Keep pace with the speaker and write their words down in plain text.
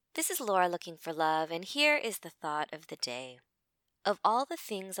This is Laura looking for love, and here is the thought of the day. Of all the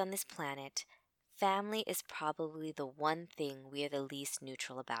things on this planet, family is probably the one thing we are the least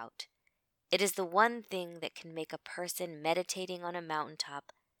neutral about. It is the one thing that can make a person meditating on a mountaintop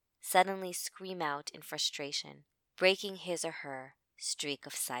suddenly scream out in frustration, breaking his or her streak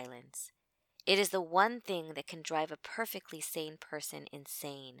of silence. It is the one thing that can drive a perfectly sane person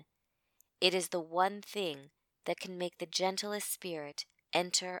insane. It is the one thing that can make the gentlest spirit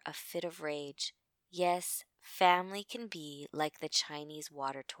enter a fit of rage. Yes, family can be like the Chinese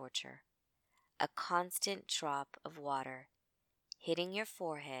water torture, a constant drop of water hitting your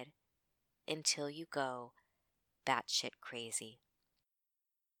forehead until you go batshit crazy.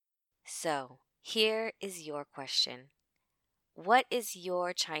 So, here is your question. What is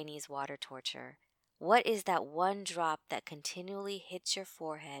your Chinese water torture? What is that one drop that continually hits your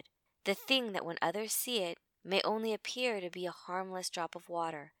forehead? The thing that when others see it may only appear to be a harmless drop of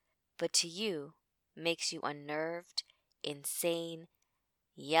water, but to you makes you unnerved, insane,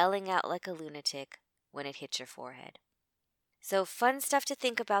 yelling out like a lunatic when it hits your forehead. So fun stuff to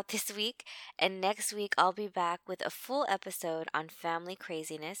think about this week, and next week I'll be back with a full episode on family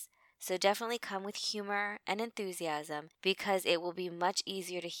craziness, so definitely come with humor and enthusiasm because it will be much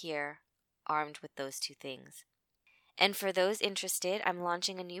easier to hear armed with those two things. And for those interested, I'm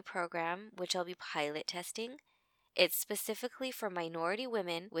launching a new program which I'll be pilot testing. It's specifically for minority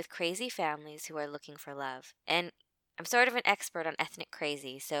women with crazy families who are looking for love. And I'm sort of an expert on ethnic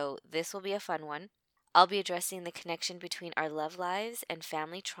crazy, so this will be a fun one. I'll be addressing the connection between our love lives and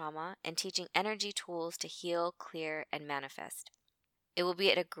family trauma and teaching energy tools to heal, clear, and manifest. It will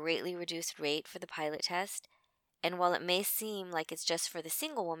be at a greatly reduced rate for the pilot test, and while it may seem like it's just for the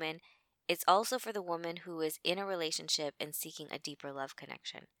single woman, it's also for the woman who is in a relationship and seeking a deeper love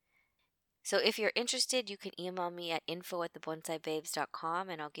connection. So if you're interested, you can email me at info@thebonsaibabes.com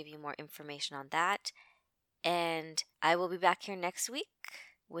and I'll give you more information on that. And I will be back here next week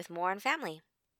with more on family.